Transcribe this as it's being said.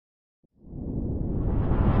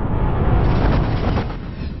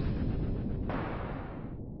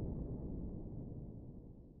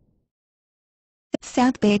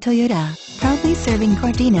South Bay Toyota, proudly serving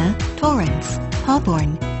Gardena, Torrance,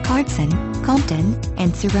 Hawthorne, Carson, Compton,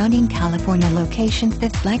 and surrounding California locations.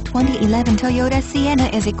 This black 2011 Toyota Sienna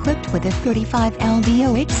is equipped with a 35L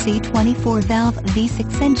DOHC 24-valve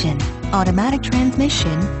V6 engine, automatic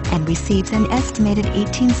transmission, and receives an estimated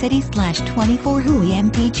 18 city/24 Hwy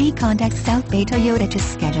MPG. Contact South Bay Toyota to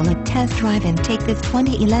schedule a test drive and take this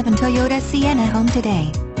 2011 Toyota Sienna home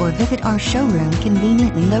today, or visit our showroom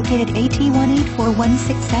conveniently located at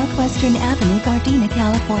 18416 Southwestern Avenue, Gardena,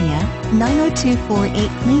 California, 90248.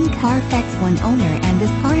 Clean CARFAX. One owner, and this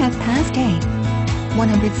car has passed a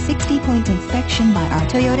 160-point inspection by our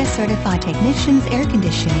Toyota certified technicians. Air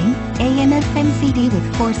conditioning, AM/FM CD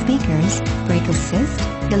with 4 speakers, brake assist,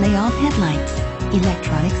 delay off headlights,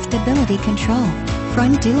 electronic stability control,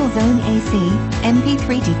 front dual zone AC,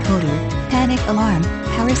 MP3 decoder, panic alarm,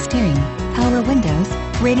 power steering, power windows,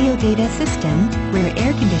 radio data system, rear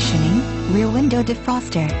air conditioning, rear window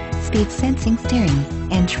defroster, speed sensing steering,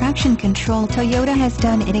 and traction control. Toyota has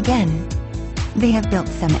done it again. They have built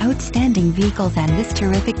some outstanding vehicles, and this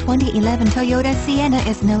terrific 2011 Toyota Sienna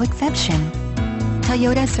is no exception.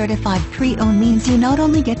 Toyota certified pre-owned means you not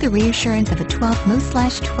only get the reassurance of a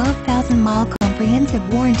 12-12,000-mile comprehensive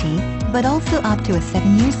warranty, but also up to a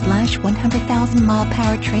 7-year/100,000-mile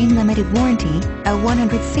Powertrain Limited Warranty, a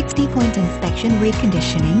 160-point inspection,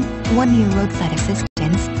 reconditioning, 1-year roadside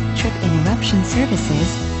assistance, trip-interruption services,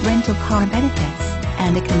 rental car benefits,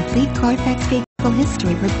 and a complete CARFAX vehicle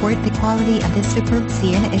history report. The quality of this superb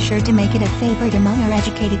Sienna is sure to make it a favorite among our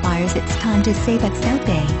educated buyers. It's time to save at South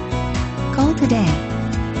Bay. Call today.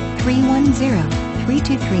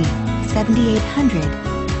 310-323-7800.